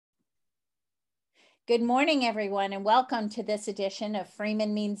Good morning, everyone, and welcome to this edition of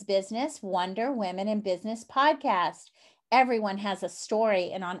Freeman Means Business, Wonder Women in Business podcast. Everyone has a story,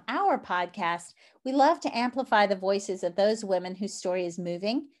 and on our podcast, we love to amplify the voices of those women whose story is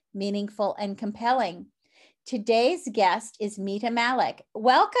moving, meaningful, and compelling. Today's guest is Meeta Malik.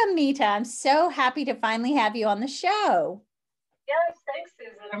 Welcome, Meeta. I'm so happy to finally have you on the show. Yes, thanks,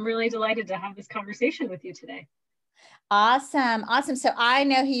 Susan. I'm really delighted to have this conversation with you today. Awesome. Awesome. So I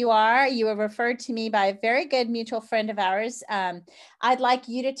know who you are. You were referred to me by a very good mutual friend of ours. I'd like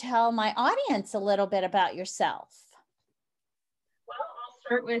you to tell my audience a little bit about yourself. Well, I'll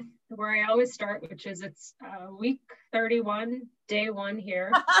start with where I always start, which is it's week 31, day one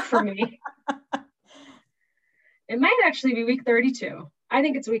here for me. It might actually be week 32. I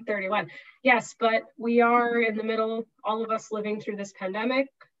think it's week 31. Yes, but we are in the middle, all of us living through this pandemic,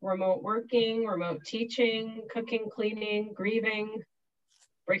 remote working, remote teaching, cooking, cleaning, grieving,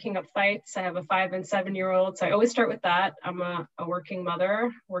 breaking up fights. I have a 5 and 7-year-old. So I always start with that. I'm a working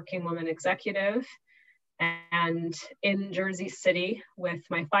mother, working woman executive, and in Jersey City with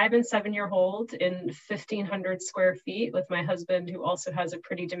my 5 and 7-year-old in 1,500 square feet with my husband, who also has a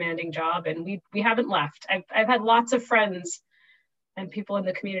pretty demanding job. And we haven't left. I've had lots of friends and people in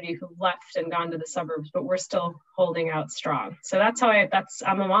the community who've left and gone to the suburbs, but we're still holding out strong. So that's how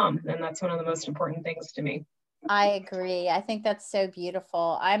I'm a mom, and that's one of the most important things to me. I agree. I think that's so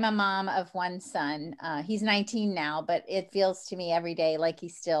beautiful. I'm a mom of one son. He's 19 now, but it feels to me every day like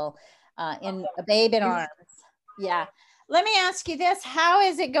he's still in a babe in arms. Yeah. Let me ask you this. How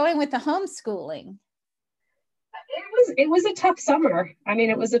is it going with the homeschooling? It was a tough summer. I mean,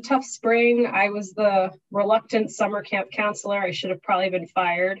 it was a tough spring. I was the reluctant summer camp counselor. I should have probably been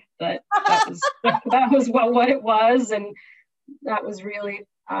fired, but that was what it was. And that was really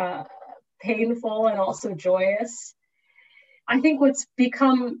painful and also joyous. I think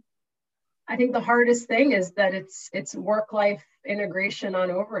the hardest thing is that it's work-life integration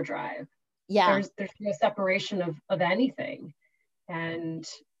on overdrive. Yeah. There's no separation of anything. And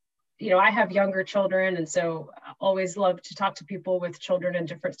I have younger children, and so I always love to talk to people with children in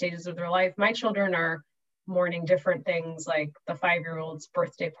different stages of their life. My children are mourning different things, like the 5-year-old's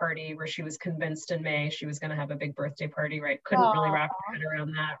birthday party, where she was convinced in May she was going to have a big birthday party, right? Couldn't really wrap her head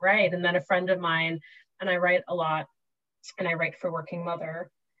around that, right? And then a friend of mine, and I write a lot, and I write for Working Mother,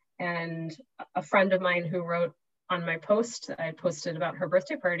 and a friend of mine who wrote on my post, I posted about her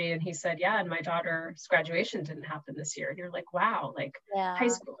birthday party, and he said, yeah, and my daughter's graduation didn't happen this year. And you're like, wow, like high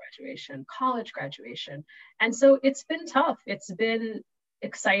school graduation, college graduation. And so it's been tough. It's been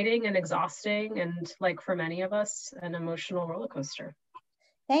exciting and exhausting, and like for many of us, an emotional roller coaster.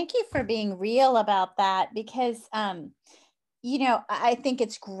 Thank you for being real about that, because I think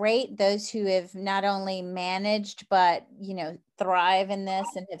it's great those who have not only managed but thrive in this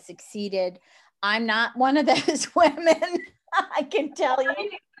and have succeeded. I'm not one of those women. I can tell you.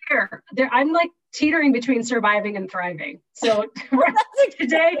 I'm like teetering between surviving and thriving. So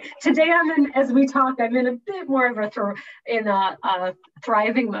today I'm in, as we talk, I'm in a bit more of a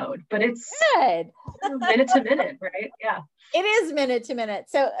thriving mode, but it's good. Minute to minute, right? Yeah. It is minute to minute.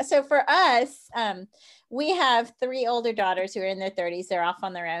 So for us, we have 3 older daughters who are in their 30s. They're off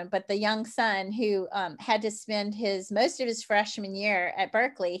on their own, but the young son who had to spend most of his freshman year at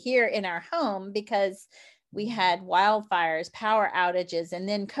Berkeley here in our home because we had wildfires, power outages, and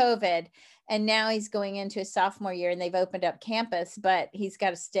then COVID. And now he's going into his sophomore year and they've opened up campus, but he's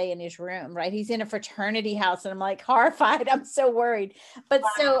got to stay in his room, right? He's in a fraternity house and I'm like horrified. I'm so worried. But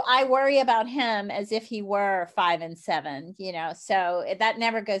so I worry about him as if he were 5 and 7, so that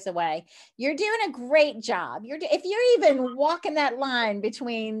never goes away. You're doing a great job. If you're even walking that line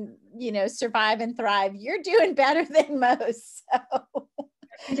between, survive and thrive, you're doing better than most. So.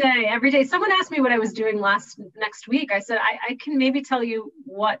 Every day. Someone asked me what I was doing next week. I said, I can maybe tell you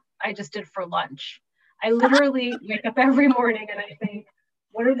what I just did for lunch. I literally wake up every morning and I think,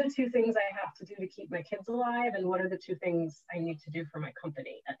 what are the 2 things I have to do to keep my kids alive? And what are the 2 things I need to do for my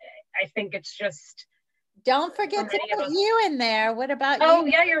company? I think it's just. Don't forget to put you in there. What about you? Oh,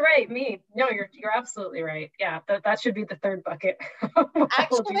 yeah, you're right. Me. No, you're absolutely right. Yeah, that should be the 3rd bucket.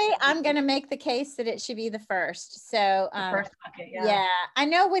 Actually, I'm going to make the case that it should be the first. So, the first bucket, yeah, I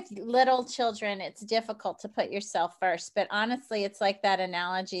know with little children, it's difficult to put yourself first, but honestly, it's like that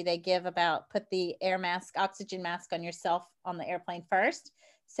analogy they give about put the oxygen mask on yourself on the airplane first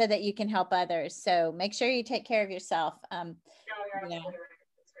so that you can help others. So make sure you take care of yourself. No, you're absolutely right.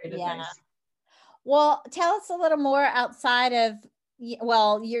 That's great advice. Well, tell us a little more outside of,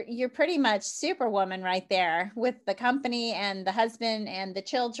 you're pretty much Superwoman right there with the company and the husband and the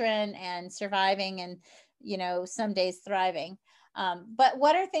children and surviving and, some days thriving. But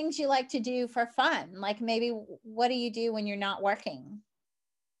what are things you like to do for fun? Like maybe what do you do when you're not working?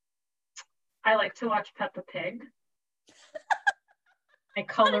 I like to watch Peppa Pig. I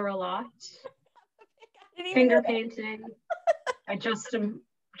color a lot. Finger painting. I just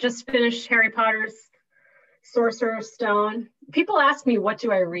finished Harry Potter's Sorcerer's Stone. People ask me, what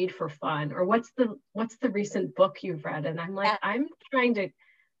do I read for fun? Or what's the recent book you've read? And I'm like, I'm trying to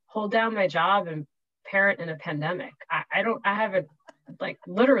hold down my job and parent in a pandemic. I haven't, like,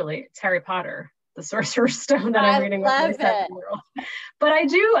 literally, it's Harry Potter, the Sorcerer's Stone that I'm reading with my 7-year-old. But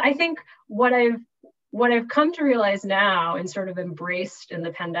I think what I've come to realize now and sort of embraced in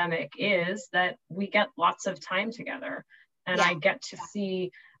the pandemic is that we get lots of time together, and I get to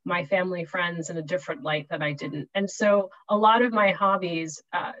see my family friends in a different light that I didn't. And so a lot of my hobbies,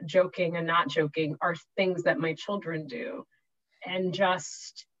 joking and not joking, are things that my children do, and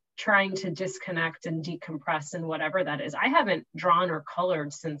just trying to disconnect and decompress and whatever that is. I haven't drawn or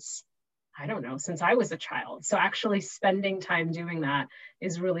colored since I was a child. So actually spending time doing that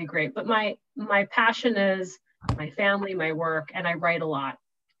is really great. But my passion is my family, my work, and I write a lot.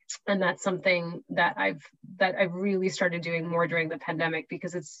 And that's something that I've really started doing more during the pandemic,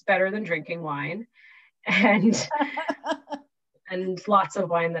 because it's better than drinking wine, and lots of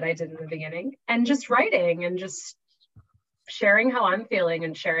wine that I did in the beginning, and just writing and just sharing how I'm feeling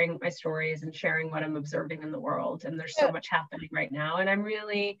and sharing my stories and sharing what I'm observing in the world. And there's so much happening right now. And I'm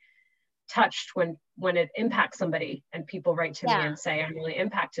really touched when it impacts somebody and people write to me and say, I'm really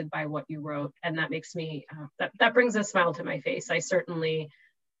impacted by what you wrote. And that makes me, that brings a smile to my face. I certainly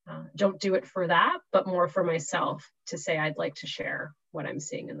don't do it for that, but more for myself, to say I'd like to share what I'm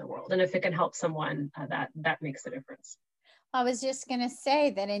seeing in the world. And if it can help someone, that makes a difference. I was just going to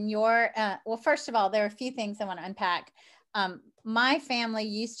say that in your, well, first of all, there are a few things I want to unpack. My family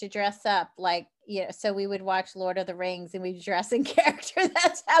used to dress up like, so we would watch Lord of the Rings and we'd dress in character.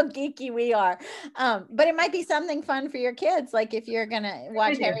 That's how geeky we are. But it might be something fun for your kids. Like if you're going to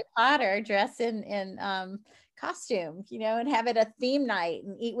watch Harry Potter, dress in costume, and have it a theme night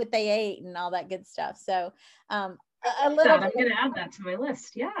and eat what they ate and all that good stuff. So I'm going to add that to my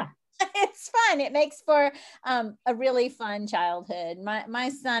list. Yeah. It's fun. It makes for a really fun childhood. My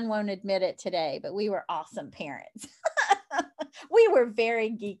son won't admit it today, but we were awesome parents. We were very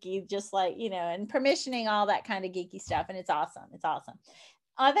geeky, just like, and permissioning all that kind of geeky stuff. And it's awesome. It's awesome.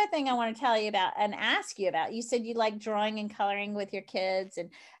 Other thing I want to tell you about and ask you about, you said you like drawing and coloring with your kids. And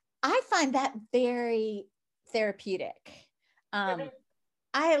I find that very therapeutic.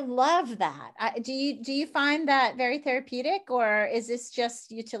 I love that. Do you find that very therapeutic, or is this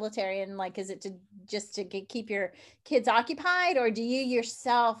just utilitarian? Like, is it to keep your kids occupied, or do you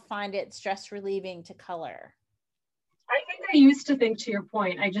yourself find it stress relieving to color? I think I used to think, to your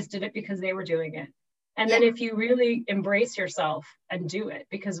point, I just did it because they were doing it. And then if you really embrace yourself and do it,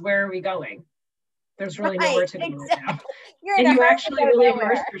 because where are we going? There's really nowhere to go right now. And you actually really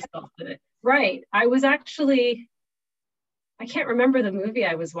immerse yourself in it. Right. I can't remember the movie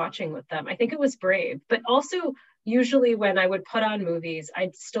I was watching with them. I think it was Brave. But also, usually when I would put on movies,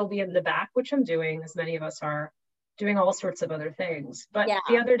 I'd still be in the back, which I'm doing, as many of us are, doing all sorts of other things. But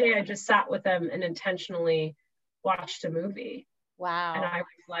the other day, I just sat with them and intentionally watched a movie. Wow. And I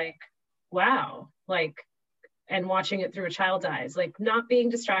was like, wow. And watching it through a child's eyes, like not being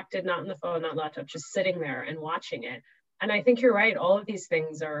distracted, not on the phone, not laptop, just sitting there and watching it. And I think you're right. All of these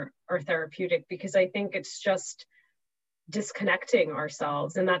things are therapeutic, because I think it's just disconnecting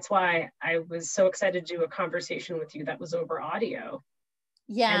ourselves. And that's why I was so excited to do a conversation with you that was over audio.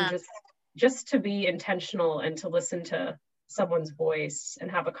 Yeah. And just to be intentional and to listen to someone's voice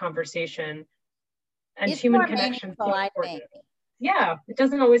and have a conversation. And it's human connection. I think. Yeah, it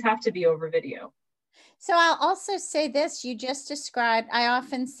doesn't always have to be over video. So I'll also say this, you just described, I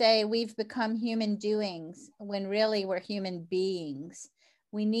often say we've become human doings when really we're human beings.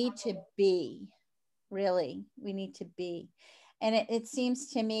 We need to be. Really, we need to be. And it seems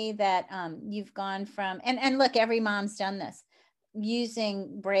to me that you've gone from, and look, every mom's done this,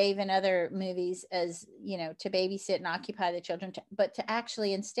 using Brave and other movies as, to babysit and occupy the children, but to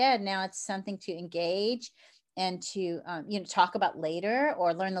actually instead, now it's something to engage and to, talk about later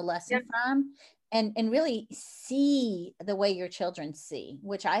or learn the lesson from, and really see the way your children see,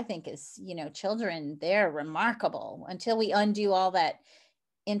 which I think is, children, they're remarkable until we undo all that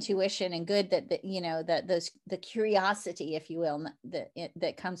intuition and good that the curiosity, if you will,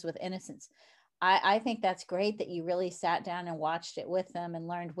 that comes with innocence. I think that's great that you really sat down and watched it with them and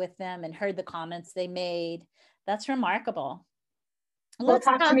learned with them and heard the comments they made. That's remarkable. Well,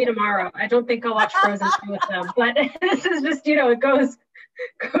 talk to me tomorrow. I don't think I'll watch Frozen 2 with them, but this is just, it goes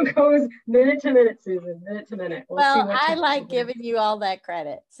Goes minute to minute, Susan, minute to minute. We'll see Well, what I time like giving you all that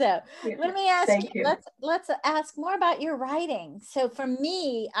credit. So yeah. let me ask you, Thank you. let's ask more about your writing. So for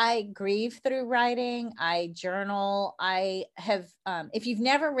me, I grieve through writing, I journal, I have, if you've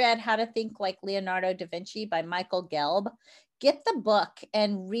never read How to Think Like Leonardo da Vinci by Michael Gelb, get the book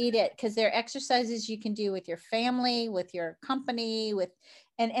and read it, because there are exercises you can do with your family, with your company, with,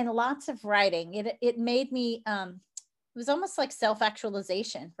 and lots of writing. It made me, it was almost like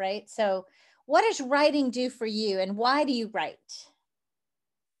self-actualization, right? So what does writing do for you, and why do you write?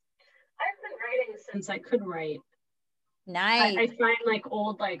 I've been writing since I could write. Nice. I find like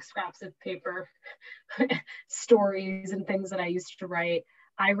old like scraps of paper, stories and things that I used to write.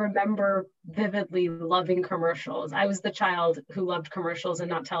 I remember vividly loving commercials. I was the child who loved commercials and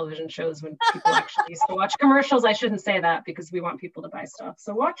not television shows when people actually used to watch commercials. I shouldn't say that because we want people to buy stuff.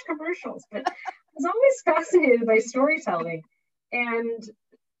 So watch commercials. But I was always fascinated by storytelling. And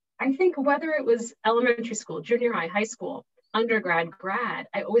I think whether it was elementary school, junior high, high school, undergrad, grad,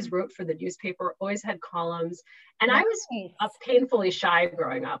 I always wrote for the newspaper, always had columns. And I was painfully shy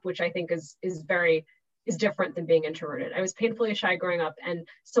growing up, which I think is different than being introverted. I was painfully shy growing up. And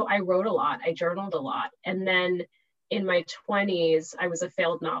so I wrote a lot, I journaled a lot. And then in my 20s, I was a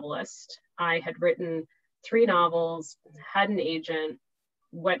failed novelist. I had written 3 novels, had an agent,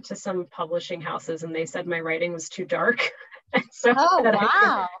 went to some publishing houses, and they said my writing was too dark. So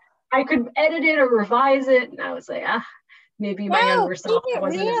wow. I could edit it or revise it. And I was like, maybe my younger self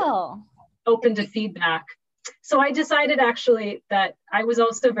wasn't as open to feedback. So I decided actually that I was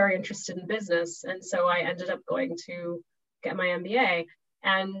also very interested in business. And so I ended up going to get my MBA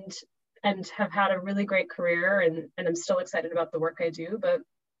and have had a really great career. And I'm still excited about the work I do. But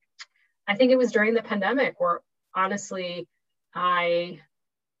I think it was during the pandemic where honestly, I,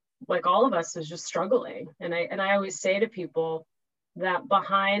 like all of us, was just struggling. And I always say to people, that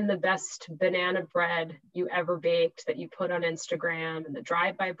behind the best banana bread you ever baked that you put on Instagram and the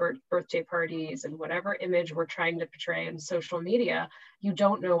drive-by birthday parties and whatever image we're trying to portray in social media, you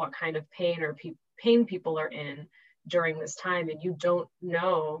don't know what kind of pain or pain people are in during this time. And you don't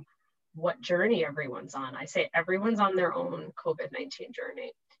know what journey everyone's on. I say everyone's on their own COVID-19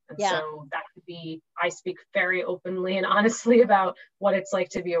 journey. And so that could be, I speak very openly and honestly about what it's like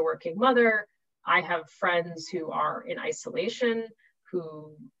to be a working mother. I have friends who are in isolation,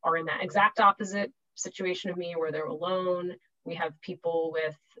 who are in that exact opposite situation of me where they're alone. We have people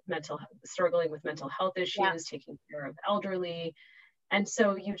with struggling with mental health issues, taking care of elderly. And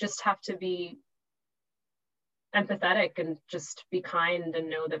so you just have to be empathetic and just be kind and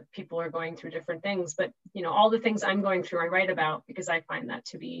know that people are going through different things. But, you know, all the things I'm going through, I write about because I find that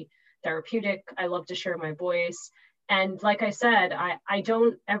to be therapeutic. I love to share my voice. And like I said, I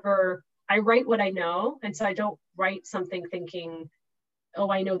write what I know. And so I don't write something thinking, oh,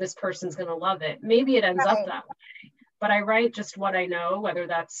 I know this person's going to love it. Maybe it ends up that way, but I write just what I know, whether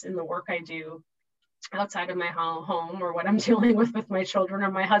that's in the work I do outside of my home or what I'm dealing with my children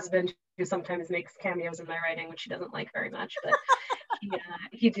or my husband, who sometimes makes cameos in my writing, which he doesn't like very much, but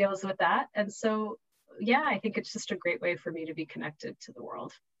he deals with that. And so, yeah, I think it's just a great way for me to be connected to the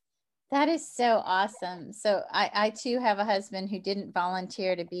world. That is so awesome. So I too have a husband who didn't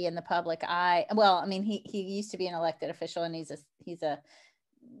volunteer to be in the public eye. Well, I mean, he used to be an elected official, and he's a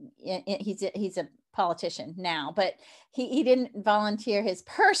politician now, but he didn't volunteer his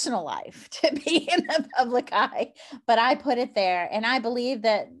personal life to be in the public eye, but I put it there. And I believe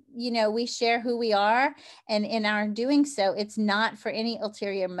that, you know, we share who we are, and in our doing so, it's not for any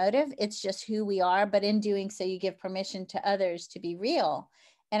ulterior motive. It's just who we are. But in doing so, you give permission to others to be real.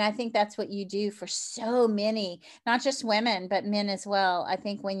 And I think that's what you do for so many, not just women, but men as well. I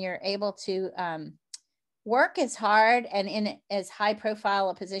think when you're able to work as hard and in as high profile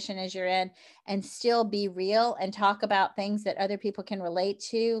a position as you're in, and still be real and talk about things that other people can relate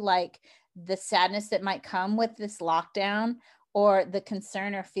to, like the sadness that might come with this lockdown, or the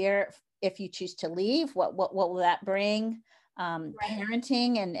concern or fear if you choose to leave, what will that bring?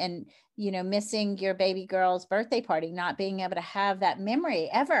 Parenting and you know, missing your baby girl's birthday party, not being able to have that memory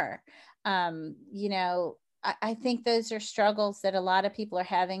ever. You know, I think those are struggles that a lot of people are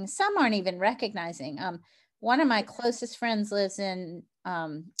having. Some aren't even recognizing. One of my closest friends lives in,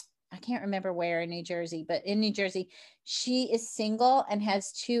 I can't remember where in New Jersey, but in New Jersey, she is single and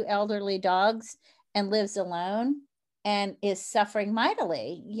has 2 elderly dogs and lives alone and is suffering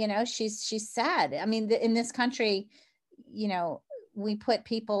mightily. You know, she's sad. I mean, in this country, you know, we put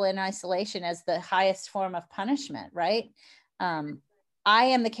people in isolation as the highest form of punishment, right? I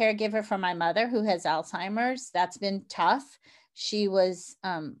am the caregiver for my mother who has Alzheimer's. That's been tough. She was,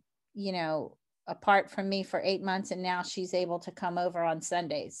 you know, apart from me for 8 months, and now she's able to come over on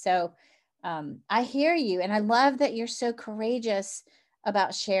Sundays. So I hear you. And I love that you're so courageous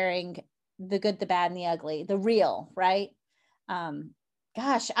about sharing the good, the bad, and the ugly, the real, right?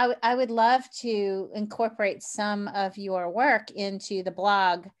 Gosh, I would love to incorporate some of your work into the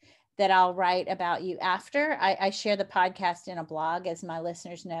blog that I'll write about you after. I share the podcast in a blog, as my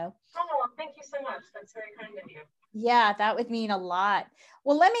listeners know. Oh, thank you so much. That's very kind of you. Yeah, that would mean a lot.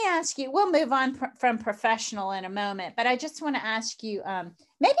 Well, let me ask you, we'll move on from professional in a moment, but I just want to ask you,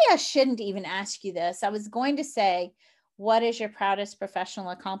 maybe I shouldn't even ask you this. I was going to say, what is your proudest professional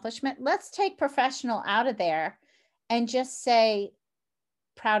accomplishment? Let's take professional out of there and just say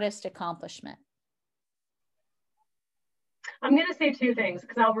proudest accomplishment. I'm going to say two things,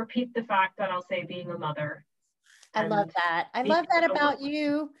 because I'll repeat the fact that I'll say being a mother. I love that. I love that about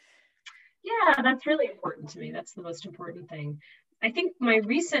you. Yeah, that's really important to me. That's the most important thing. I think my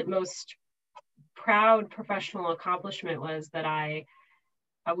recent most proud professional accomplishment was that I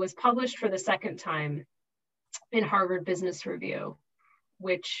was published for the second time in Harvard Business Review,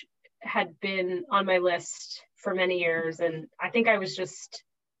 which had been on my list for many years. And I think I was just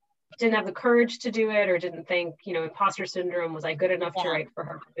didn't have the courage to do it, or didn't think, imposter syndrome, was I good enough to write for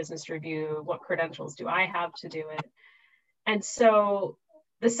Harvard Business Review? What credentials do I have to do it? And so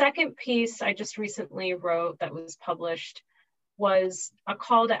the second piece I just recently wrote that was published was a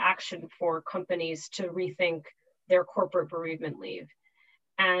call to action for companies to rethink their corporate bereavement leave.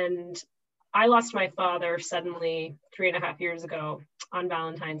 And I lost my father suddenly 3.5 years ago on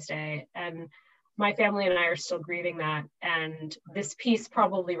Valentine's Day, and my family and I are still grieving that. And this piece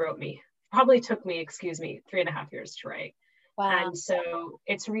probably took me 3.5 years to write. Wow. And so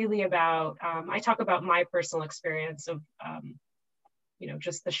it's really about, I talk about my personal experience of,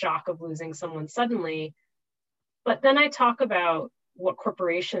 just the shock of losing someone suddenly. But then I talk about what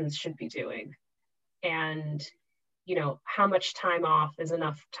corporations should be doing, and, how much time off is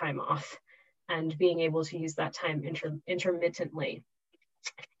enough time off, and being able to use that time intermittently.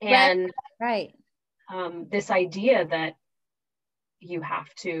 And right. This idea that you have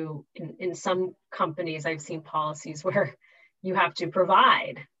to, in some companies, I've seen policies where you have to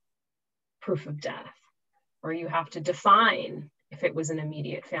provide proof of death, or you have to define if it was an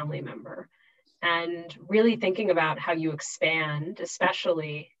immediate family member, and really thinking about how you expand,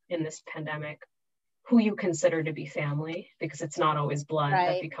 especially in this pandemic, who you consider to be family, because it's not always blood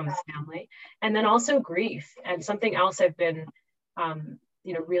that becomes family. And then also grief. And something else I've been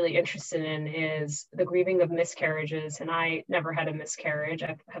really interested in is the grieving of miscarriages. And I never had a miscarriage.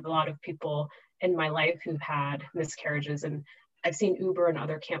 I've had a lot of people in my life who've had miscarriages, and I've seen Uber and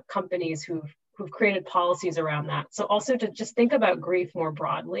other companies who've created policies around that. So also to just think about grief more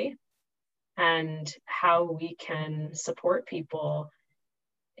broadly, and how we can support people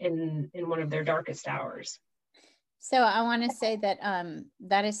in one of their darkest hours. So I want to say that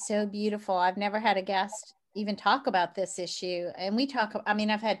that is so beautiful. I've never had a guest even talk about this issue. And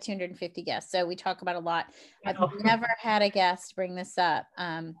I've had 250 guests, so we talk about a lot. I've never had a guest bring this up.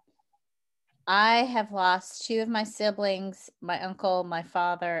 I have lost 2 of my siblings, my uncle, my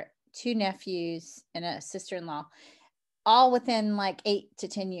father, 2 nephews, and a sister-in-law, all within like 8 to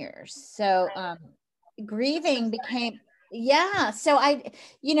 10 years. So grieving became, so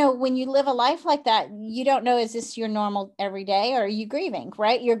when you live a life like that, you don't know, is this your normal every day, or are you grieving,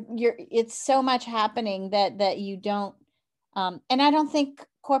 right? It's so much happening that you don't, and I don't think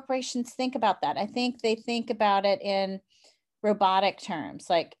corporations think about that. I think they think about it in robotic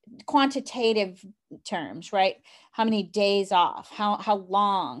terms, like quantitative terms, right? How many days off, how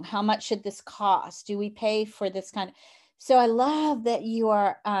long, how much should this cost? Do we pay for this kind of, so I love that you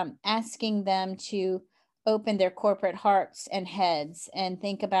are asking them to open their corporate hearts and heads and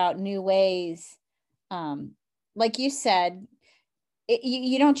think about new ways. Like you said,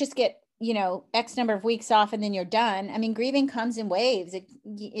 you don't just get, X number of weeks off and then you're done. I mean, grieving comes in waves.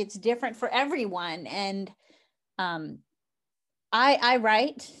 It's different for everyone. And I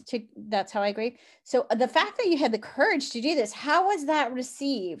write to, that's how I grieve. So the fact that you had the courage to do this, how was that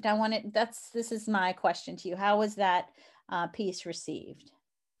received? This is my question to you. How was that piece received?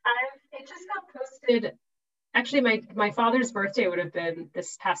 It just got posted. Actually, my father's birthday would have been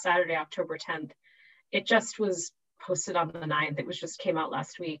this past Saturday, October 10th. It just was posted on the 9th. It just came out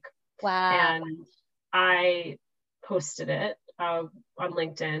last week. Wow. And I posted it on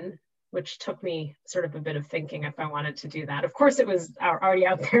LinkedIn, which took me sort of a bit of thinking if I wanted to do that. Of course, it was already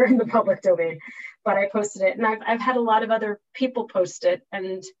out there in the public domain, but I posted it. And I've had a lot of other people post it.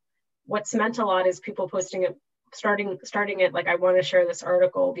 And what's meant a lot is people posting it, starting it like, I want to share this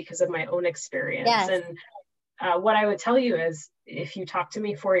article because of my own experience. Yes. And what I would tell you is, if you talked to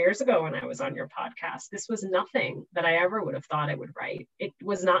me 4 years ago when I was on your podcast, this was nothing that I ever would have thought I would write. It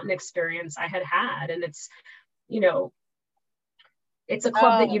was not an experience I had had. And it's, you know, it's a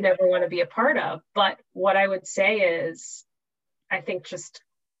club that you never want to be a part of. But what I would say is, I think just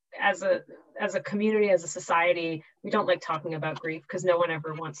as a community, as a society, we don't like talking about grief because no one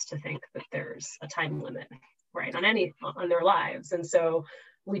ever wants to think that there's a time limit, right, on their lives. And so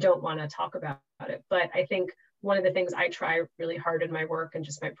we don't want to talk about it. But I think one of the things I try really hard in my work and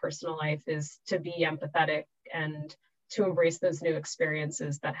just my personal life is to be empathetic and to embrace those new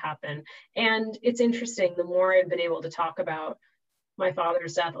experiences that happen. And it's interesting, the more I've been able to talk about my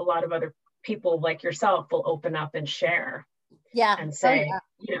father's death, a lot of other people like yourself will open up and share. Yeah. And say,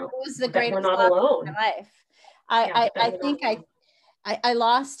 you know, it was the that we're greatest not loss alone. of my life. I think I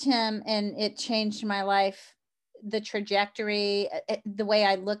lost him, and it changed my life, the trajectory, the way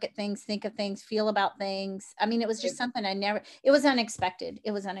I look at things, think of things, feel about things. I mean, it was just something it was unexpected.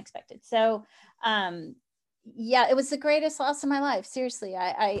 It was unexpected. So, yeah, it was the greatest loss of my life. Seriously.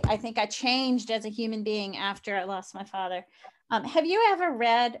 I think I changed as a human being after I lost my father. Have you ever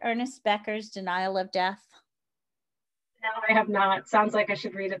read Ernest Becker's Denial of Death? No, I have not. Sounds like I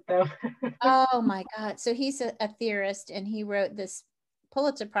should read it though. Oh my God. So he's a theorist, and he wrote this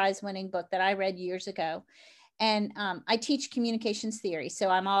Pulitzer Prize winning book that I read years ago. And I teach communications theory. So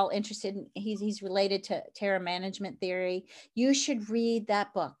I'm all interested in, he's related to terror management theory. You should read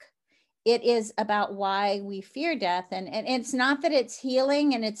that book. It is about why we fear death. And it's not that it's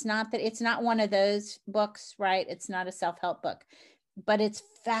healing, and it's not one of those books, right? It's not a self-help book, but it's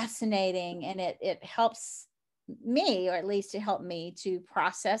fascinating, and it helps me, or at least it helped me to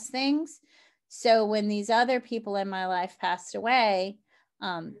process things. So when these other people in my life passed away,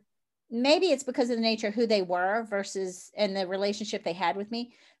 maybe it's because of the nature of who they were versus and the relationship they had with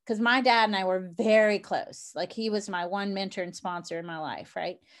me. Because my dad and I were very close. Like, he was my one mentor and sponsor in my life,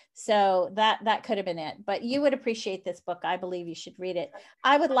 right? So that could have been it. But you would appreciate this book. I believe you should read it.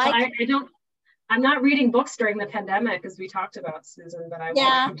 I would like. I'm not reading books during the pandemic, as we talked about, Susan, but I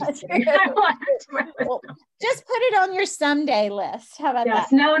will. Just well, just put it on your someday list. How about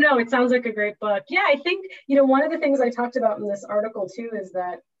that? No, it sounds like a great book. Yeah, I think, one of the things I talked about in this article too is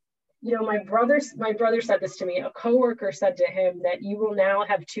that, my brother said this to me. A coworker said to him that you will now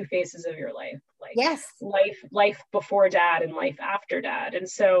have two faces of your life. Like, yes, life before dad and life after dad. And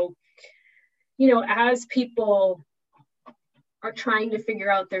so, as people are trying to figure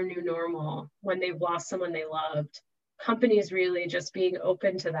out their new normal when they've lost someone they loved, companies really just being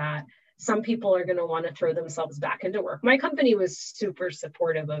open to that. Some people are going to want to throw themselves back into work. My company was super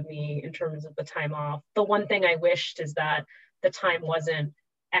supportive of me in terms of the time off. The one thing I wished is that the time wasn't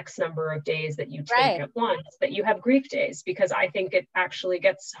X number of days that you take at once, that you have grief days, because I think it actually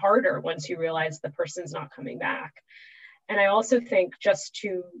gets harder once you realize the person's not coming back. And I also think just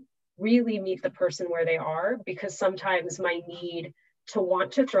to really meet the person where they are, because sometimes my need to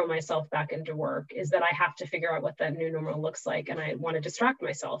want to throw myself back into work is that I have to figure out what that new normal looks like, and I want to distract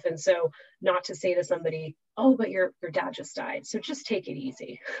myself. And so not to say to somebody, oh, but your dad just died, so just take it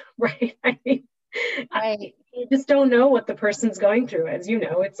easy, right? I mean, you just don't know what the person's going through. As you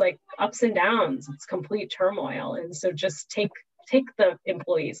know, it's like ups and downs, it's complete turmoil. And so just take the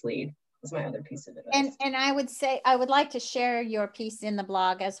employee's lead is my other piece of advice. And I would say, I would like to share your piece in the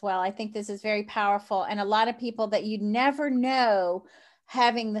blog as well. I think this is very powerful. And a lot of people that you never know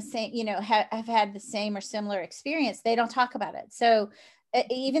having the same, have had the same or similar experience, they don't talk about it. So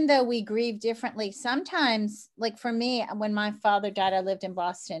even though we grieve differently, sometimes, like for me, when my father died, I lived in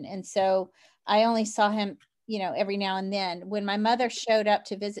Boston. And so I only saw him, every now and then. When my mother showed up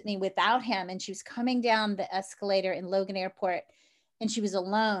to visit me without him, and she was coming down the escalator in Logan Airport, and she was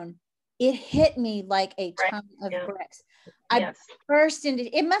alone, it hit me like a ton of bricks. I burst into,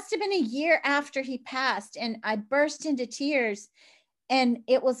 it must have been a year after he passed, and I burst into tears, and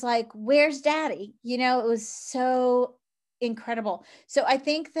it was like, where's daddy? It was so incredible. So I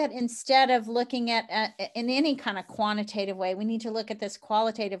think that instead of looking at in any kind of quantitative way, we need to look at this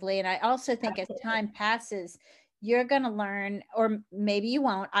qualitatively. And I also think as time passes, you're going to learn, or maybe you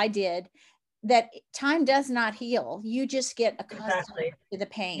won't, I did, that time does not heal. You just get accustomed to the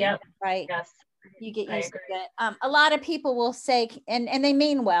pain, right? Yes. You get used to it. A lot of people will say, and they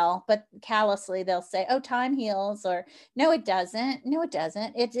mean well, but callously they'll say, oh, time heals, or no, it doesn't. No, it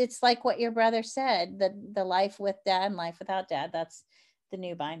doesn't. It's like what your brother said, the life with dad and life without dad. That's the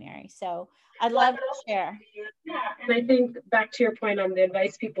new binary. So I'd love to share. Yeah. And I think back to your point on the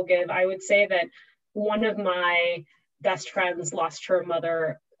advice people give, I would say that one of my best friends lost her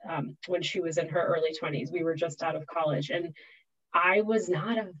mother when she was in her early 20s. We were just out of college, and I was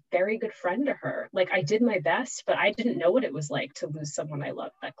not a very good friend to her. Like, I did my best, but I didn't know what it was like to lose someone I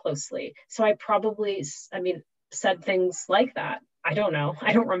loved that closely. So I probably, I mean, said things like that. I don't know.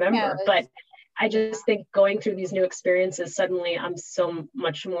 I don't remember, No, but I just think going through these new experiences, suddenly I'm so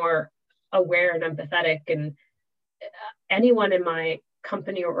much more aware and empathetic. And anyone in my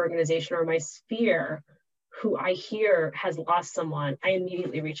company or organization or my sphere who I hear has lost someone, I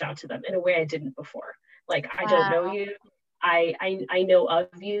immediately reach out to them in a way I didn't before. Like, I don't know wow. you. I know of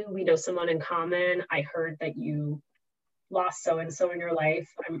you. We know someone in common. I heard that you lost so and so in your life.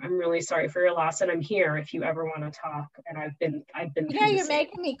 I'm really sorry for your loss, and I'm here if you ever want to talk. And I've been You know, through the you're same.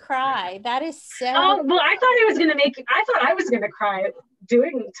 making me cry. That is so. Oh well, I thought I was gonna cry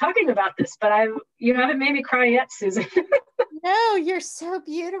talking about this, but you haven't made me cry yet, Susan. No, you're so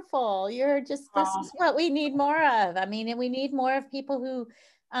beautiful. You're just, this Oh, is what we need more of. I mean, and we need more of people who,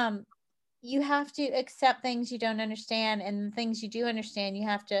 um, you have to accept things you don't understand, and the things you do understand, you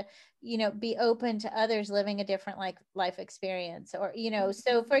have to, you know, be open to others living a different like life experience. Or, you know,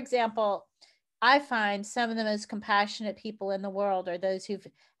 so for example, I find some of the most compassionate people in the world are those who've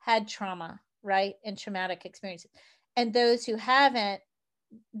had trauma, right? And traumatic experiences. And those who haven't,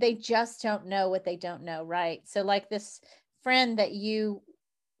 they just don't know what they don't know, right? So like this friend that you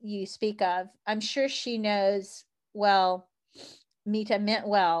speak of, I'm sure she knows, well, Mita meant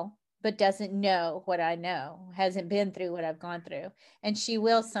well, but doesn't know what I know, hasn't been through what I've gone through, and she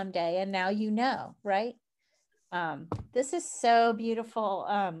will someday. And now you know, right? This is so beautiful.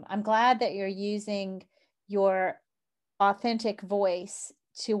 I'm glad that you're using your authentic voice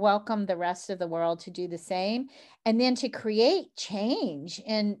to welcome the rest of the world to do the same, and then to create change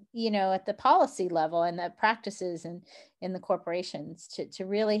in, you know, at the policy level and the practices and in the corporations, to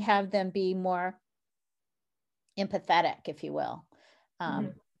really have them be more empathetic, if you will.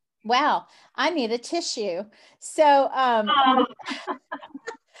 mhm. Wow, I need a tissue. So Oh,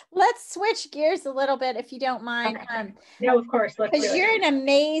 let's switch gears a little bit, if you don't mind. okay. No, of course. Let's Because do it. you're an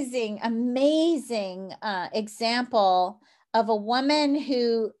amazing, amazing example of a woman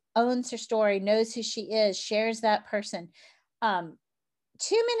who owns her story, knows who she is, shares that person. Um,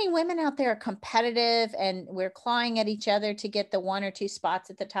 Too many women out there are competitive, and we're clawing at each other to get the one or two spots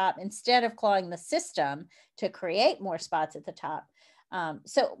at the top instead of clawing the system to create more spots at the top.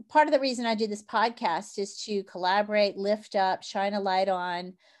 So part of the reason I do this podcast is to collaborate, lift up, shine a light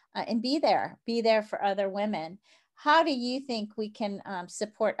on, and be there for other women. How do you think we can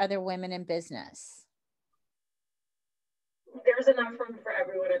support other women in business? There's enough room for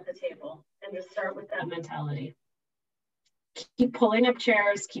everyone at the table, and just start with that mentality. Keep pulling up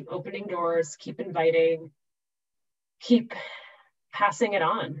chairs, keep opening doors, keep inviting, keep passing it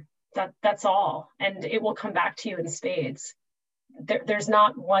on. That's all, and it will come back to you in spades. There's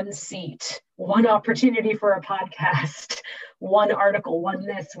not one seat, one opportunity for a podcast, one article, one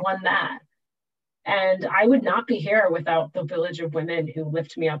this, one that. And I would not be here without the village of women who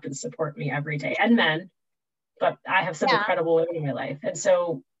lift me up and support me every day, and men, but I have some Yeah. incredible women in my life. And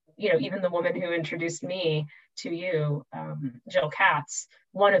so, you know, even the woman who introduced me to you, Jill Katz,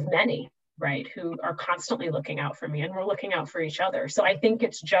 one of many, right, who are constantly looking out for me, and we're looking out for each other. So I think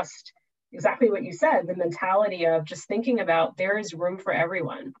it's just exactly what you said, the mentality of just thinking about there is room for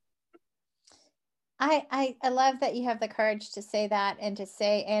everyone. I love that you have the courage to say that, and to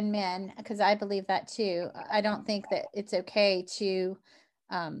say, and men, because I believe that too. I don't think that it's okay to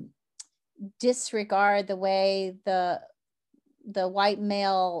um, disregard the way the white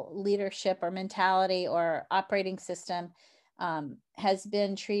male leadership or mentality or operating system has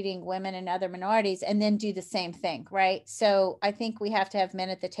been treating women and other minorities, and then do the same thing, right? So I think we have to have men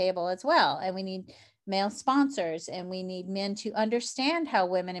at the table as well, and we need male sponsors, and we need men to understand how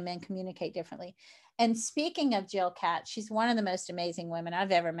women and men communicate differently. And speaking of Jill Katz, she's one of the most amazing women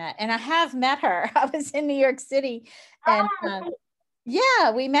I've ever met, and I have met her. I was in New York City, and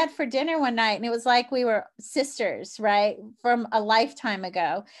yeah, we met for dinner one night, and it was like we were sisters, right? From a lifetime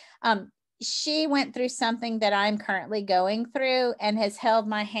ago. She went through something that I'm currently going through, and has held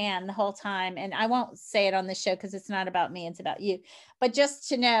my hand the whole time. And I won't say it on the show because it's not about me, it's about you. But just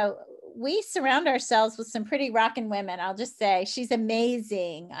to know, we surround ourselves with some pretty rocking women. I'll just say she's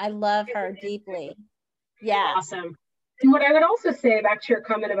amazing. I love her deeply. Yeah. Awesome. And what I would also say back to your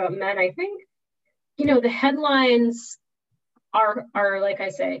comment about men, I think, you know, the headlines are like I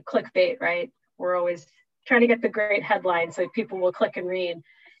say, clickbait, right? We're always trying to get the great headlines so people will click and read.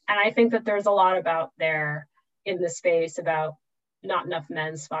 And I think that there's a lot about there in the space about not enough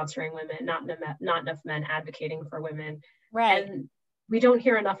men sponsoring women, not enough men advocating for women. Right. And we don't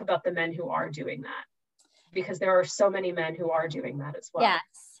hear enough about the men who are doing that, because there are so many men who are doing that as well. Yes.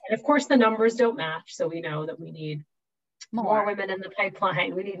 And of course, the numbers don't match. So we know that we need more women in the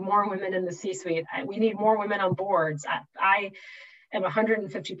pipeline. We need more women in the C-suite. We need more women on boards. I am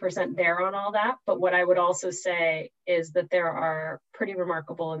 150% there on all that. But what I would also say is that there are pretty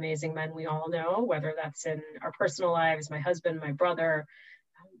remarkable, amazing men we all know, whether that's in our personal lives, my husband, my brother,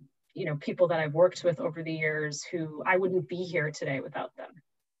 you know, people that I've worked with over the years who I wouldn't be here today without them.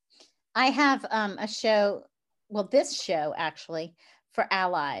 I have a show, well, this show actually, for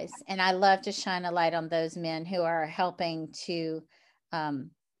allies. And I love to shine a light on those men who are helping to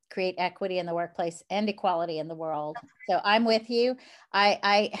create equity in the workplace and equality in the world. So I'm with you.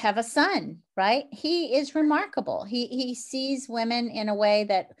 I have a son, right? He is remarkable. He sees women in a way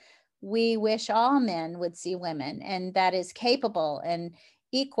that we wish all men would see women, and that is capable and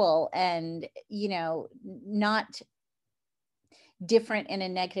equal and, you know, not different in a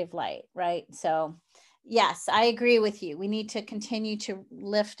negative light, right? So yes, I agree with you. We need to continue to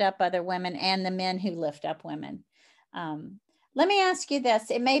lift up other women and the men who lift up women. Let me ask you this.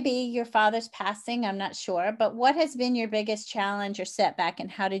 It may be your father's passing, I'm not sure, but what has been your biggest challenge or setback,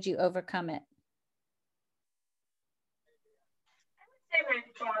 and how did you overcome it? I would say my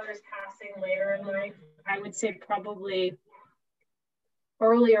father's passing later in life. I would say probably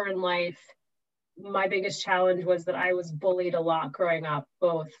earlier in life, my biggest challenge was that I was bullied a lot growing up,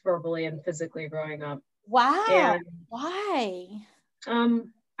 both verbally and physically growing up. Wow. And, why?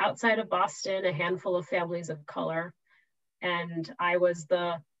 Outside of Boston, a handful of families of color. And I was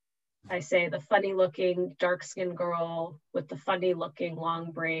the funny looking dark skinned girl with the funny looking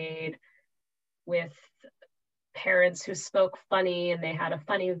long braid, with parents who spoke funny, and they had a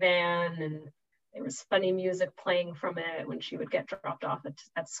funny van, and there was funny music playing from it when she would get dropped off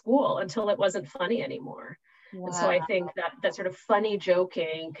at school, until it wasn't funny anymore. Wow. And so I think that sort of funny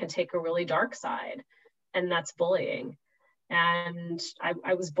joking can take a really dark side, and that's bullying. And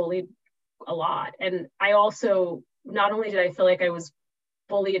I was bullied a lot. And I also, not only did I feel like I was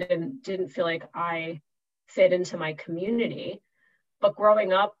bullied and didn't feel like I fit into my community, but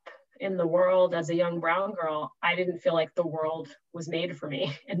growing up in the world as a young brown girl, I didn't feel like the world was made for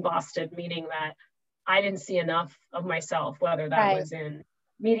me in Boston, meaning that I didn't see enough of myself, whether that was in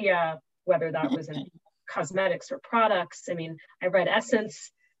media, whether that was in cosmetics or products. I mean, I read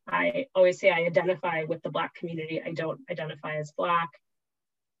Essence. I always say I identify with the Black community. I don't identify as Black.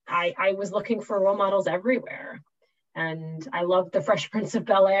 I was looking for role models everywhere. And I loved the Fresh Prince of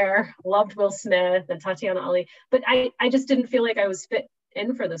Bel-Air, loved Will Smith and Tatiana Ali, but I just didn't feel like I was fit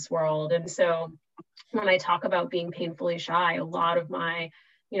in for this world. And so when I talk about being painfully shy, a lot of my,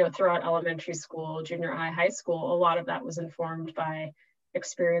 you know, throughout elementary school, junior high, high school, a lot of that was informed by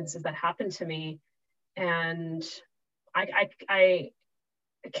experiences that happened to me. And I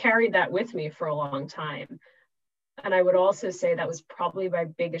carried that with me for a long time. And I would also say that was probably my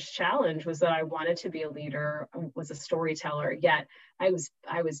biggest challenge, was that I wanted to be a leader, was a storyteller, yet I was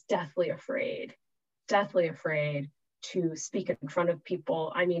deathly afraid to speak in front of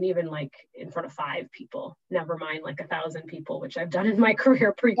people. I mean, even like in front of 5 people, never mind like 1,000 people, which I've done in my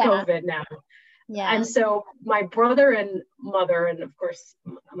career pre-COVID now. Yeah. And so my brother and mother, and of course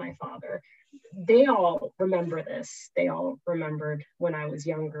my father, they all remember this. They all remembered when I was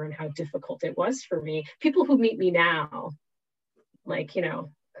younger and how difficult it was for me. People who meet me now, like, you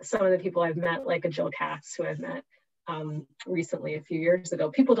know, some of the people I've met, like a Jill Katz, who I've met recently a few years ago,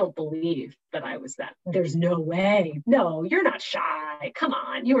 people don't believe that I was that. There's no way. No, you're not shy. Come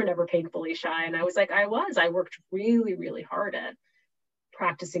on. You were never painfully shy. And I was like, I worked really, really hard at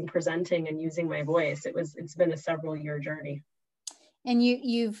practicing presenting and using my voice. It's been a several year journey. And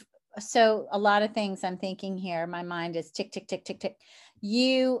so a lot of things I'm thinking here, my mind is tick, tick, tick, tick, tick.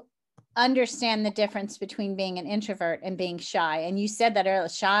 You understand the difference between being an introvert and being shy. And you said that earlier,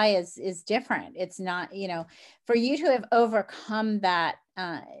 shy is different. It's not, you know, for you to have overcome that,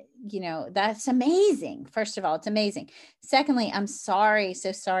 you know, that's amazing. First of all, it's amazing. Secondly, I'm sorry,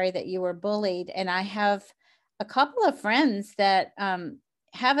 so sorry that you were bullied. And I have a couple of friends that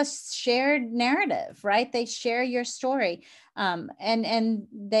have a shared narrative, right? They share your story. And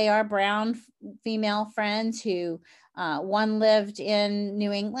they are brown female friends who, one lived in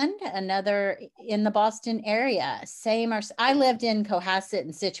New England, another in the Boston area. I lived in Cohasset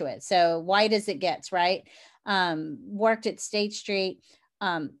and Scituate, so white as it gets, right? Worked at State Street.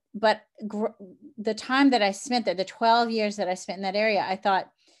 But the time that I spent there, the 12 years that I spent in that area, I thought,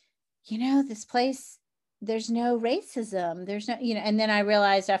 you know, this place, there's no racism. There's no, you know, and then I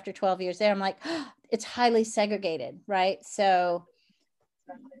realized after 12 years there, I'm like, oh, it's highly segregated, right? So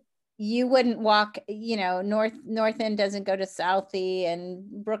you wouldn't walk, North End doesn't go to Southie, and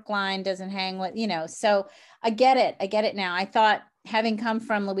Brookline doesn't hang with, so I get it now. I thought, having come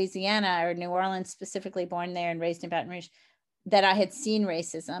from Louisiana or New Orleans, specifically born there and raised in Baton Rouge, that I had seen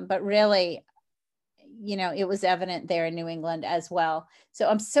racism, but really, it was evident there in New England as well. So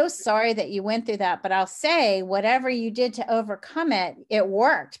I'm so sorry that you went through that, but I'll say whatever you did to overcome it, it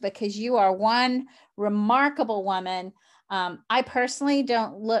worked, because you are one remarkable woman. I personally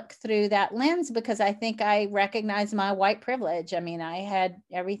don't look through that lens, because I think I recognize my white privilege. I mean, I had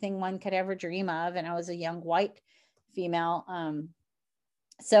everything one could ever dream of, and I was a young white female.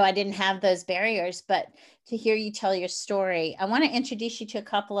 So I didn't have those barriers, but to hear you tell your story, I want to introduce you to a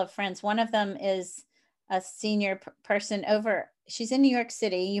couple of friends. One of them is a senior person over, she's in New York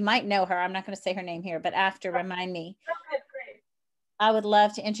City. You might know her. I'm not going to say her name here, but after, remind me. Okay, great. I would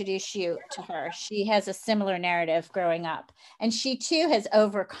love to introduce you to her. She has a similar narrative growing up, and she too has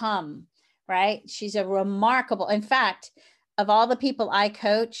overcome, right? She's a remarkable, in fact, of all the people I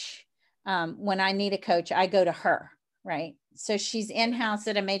coach, when I need a coach, I go to her, right? So she's in-house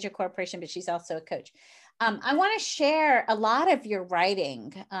at a major corporation, but she's also a coach. I want to share a lot of your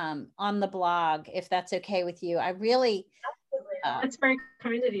writing on the blog, if that's okay with you. I really... That's very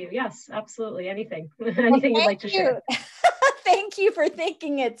kind of you. Yes, absolutely. Anything, anything you'd like to share. Thank you for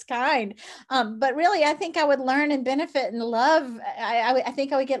thinking it's kind. But really, I think I would learn and benefit and love. I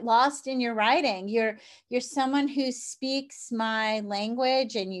think I would get lost in your writing. You're someone who speaks my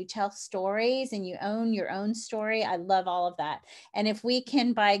language, and you tell stories, and you own your own story. I love all of that. And if we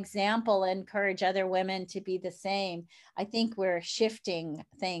can, by example, encourage other women to be the same, I think we're shifting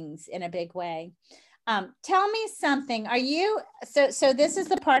things in a big way. Tell me something. Are you, so this is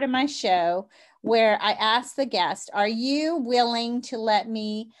the part of my show where I ask the guest, are you willing to let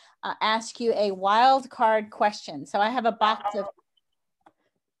me ask you a wild card question? So I have a box of,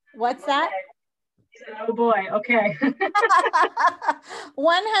 what's that? Oh boy, okay.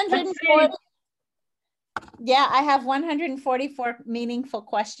 140. Yeah, I have 144 meaningful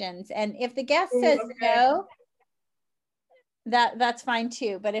questions. And if the guest says no, that's fine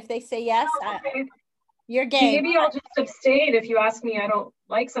too. But if they say yes, you're game. Maybe I'll just abstain if you ask me I don't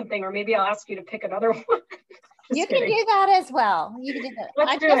like something, or maybe I'll ask you to pick another one. You can do that as well. You can do that.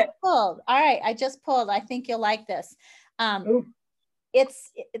 Let's do it. Pulled. All right, I just pulled. I think you'll like this.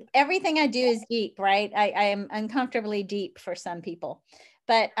 It's everything I do is deep, right? I am uncomfortably deep for some people.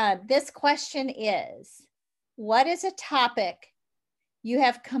 But this question is, what is a topic you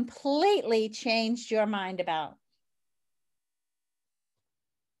have completely changed your mind about?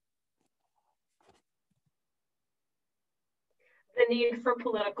 The need for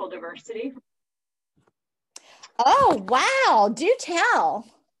political diversity. Oh, wow. Do tell.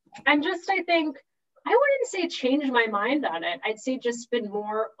 And just, I think, I wouldn't say change my mind on it. I'd say just been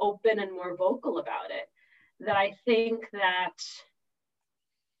more open and more vocal about it. That I think that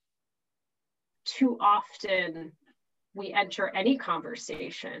too often we enter any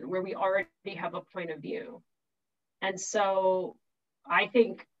conversation where we already have a point of view. And so I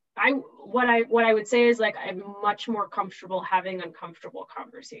think what I would say is, like, I'm much more comfortable having uncomfortable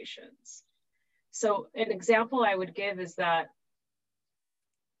conversations. So an example I would give is that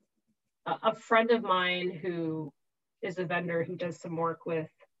a friend of mine who is a vendor who does some work with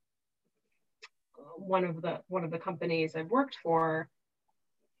one of the companies I've worked for,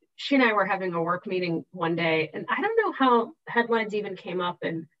 she and I were having a work meeting one day, and I don't know how headlines even came up,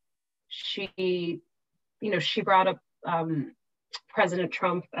 and she brought up President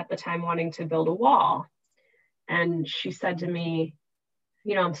Trump at the time wanting to build a wall. And she said to me,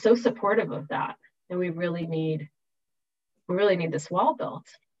 I'm so supportive of that, and we really need this wall built.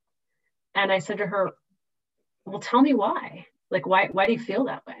 And I said to her, well, tell me why. Like, why do you feel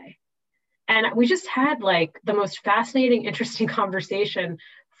that way? And we just had like the most fascinating, interesting conversation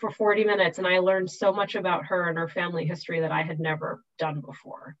for 40 minutes. And I learned so much about her and her family history that I had never done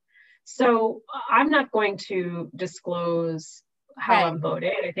before. So I'm not going to disclose how I'm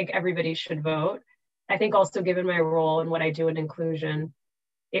voting. I think everybody should vote. I think also, given my role and what I do in inclusion,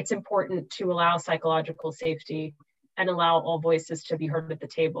 it's important to allow psychological safety and allow all voices to be heard at the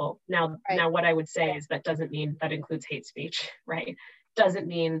table. Now, what I would say is that doesn't mean that includes hate speech, right? Doesn't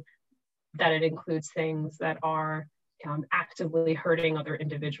mean that it includes things that are actively hurting other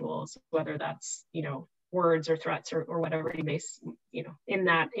individuals, whether that's, words or threats or whatever you may, in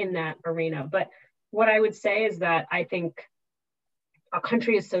that arena. But what I would say is that I think our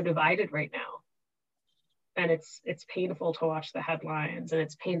country is so divided right now. And it's painful to watch the headlines, and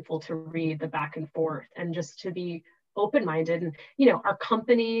it's painful to read the back and forth, and just to be open-minded. And, our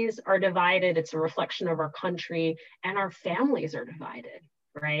companies are divided. It's a reflection of our country, and our families are divided,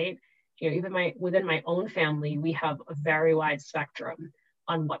 right? even within my own family, we have a very wide spectrum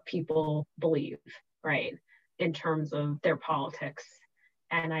on what people believe, right, in terms of their politics.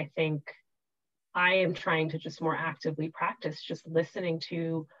 And I think I am trying to just more actively practice just listening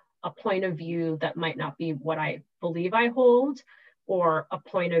to a point of view that might not be what I believe I hold, or a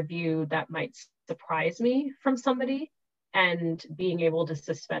point of view that might surprise me from somebody, and being able to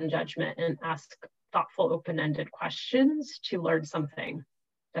suspend judgment and ask thoughtful, open-ended questions to learn something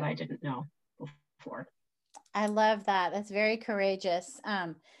that I didn't know before. I love that. That's very courageous.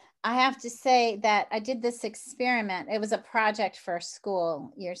 I have to say that I did this experiment. It was a project for a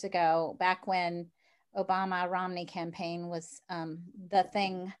school years ago, back when Obama-Romney campaign was the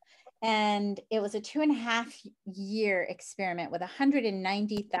thing. And it was a 2.5-year experiment with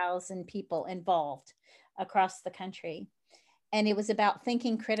 190,000 people involved across the country. And it was about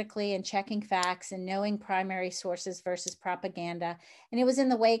thinking critically and checking facts and knowing primary sources versus propaganda. And it was in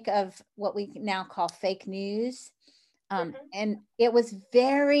the wake of what we now call fake news. And it was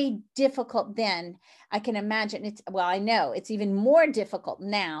very difficult then. I can imagine I know it's even more difficult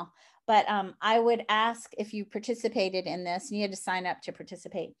now, but I would ask, if you participated in this, and you had to sign up to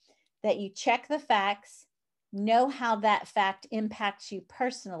participate, that you check the facts, know how that fact impacts you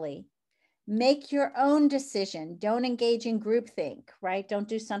personally, make your own decision. Don't engage in groupthink, right? Don't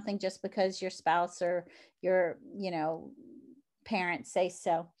do something just because your spouse or your, parents say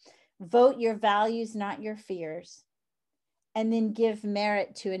so. Vote your values, not your fears. And then give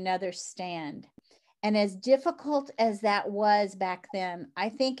merit to another stand. And as difficult as that was back then, I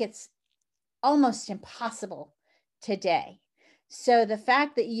think it's almost impossible today. So the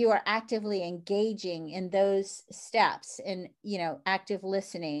fact that you are actively engaging in those steps and, active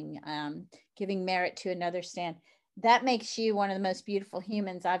listening, giving merit to another stand, that makes you one of the most beautiful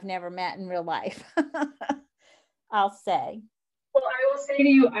humans I've never met in real life. I'll say. Well, I will say to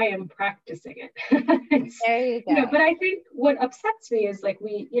you, I am practicing it. There you go. But I think what upsets me is like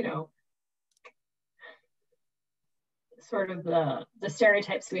sort of the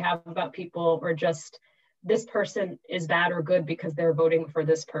stereotypes we have about people, or just this person is bad or good because they're voting for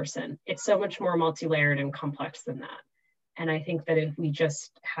this person. It's so much more multi-layered and complex than that. And I think that if we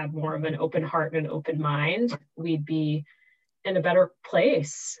just had more of an open heart and an open mind, we'd be in a better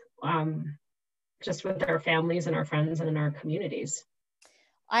place. Just with our families and our friends and in our communities.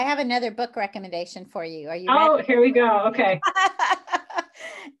 I have another book recommendation for you. Are you ready? Oh, here we go. Okay.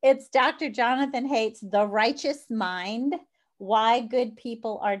 It's Dr. Jonathan Haidt's The Righteous Mind: Why Good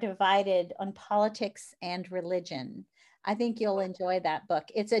People Are Divided on Politics and Religion. I think you'll enjoy that book.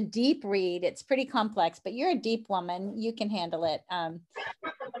 It's a deep read. It's pretty complex, but you're a deep woman. You can handle it.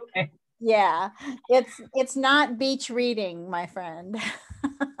 Okay. Yeah, it's not beach reading, my friend.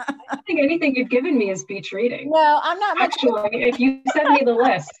 I don't think anything you've given me is beach reading. No, I'm not much. Actually, if you send me the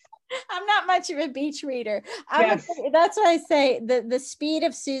list. I'm not much of a beach reader. Yes. That's why I say the speed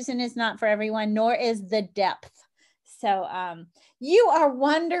of Susan is not for everyone, nor is the depth. So you are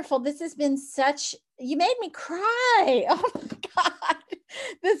wonderful. This has been you made me cry. Oh my God.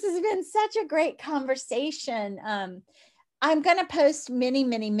 This has been such a great conversation. I'm going to post many,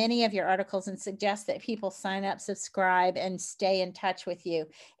 many, many of your articles and suggest that people sign up, subscribe, and stay in touch with you.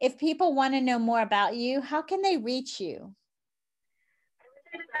 If people want to know more about you, how can they reach you?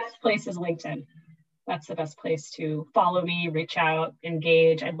 The best place is LinkedIn. That's the best place to follow me, reach out,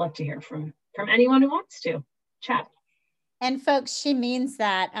 engage. I'd love to hear from anyone who wants to chat. And folks, she means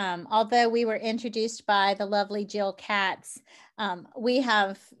that. Although we were introduced by the lovely Jill Katz, we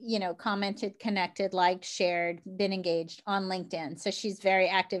have, commented, connected, liked, shared, been engaged on LinkedIn. So she's very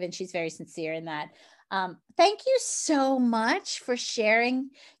active and she's very sincere in that. Thank you so much for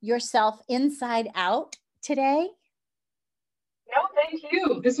sharing yourself inside out today. No, thank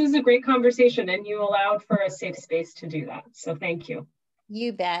you. This was a great conversation, and you allowed for a safe space to do that. So thank you.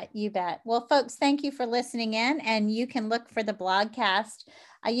 You bet. You bet. Well, folks, thank you for listening in, and you can look for the blogcast.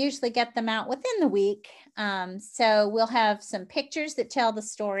 I usually get them out within the week. So we'll have some pictures that tell the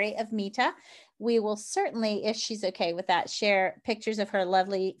story of Mita. We will certainly, if she's okay with that, share pictures of her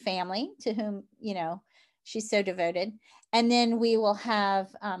lovely family to whom, she's so devoted. And then we will have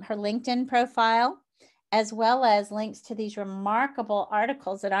her LinkedIn profile, as well as links to these remarkable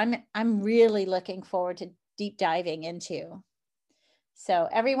articles that I'm really looking forward to deep diving into. So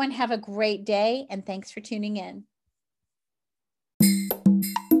everyone have a great day, and thanks for tuning in.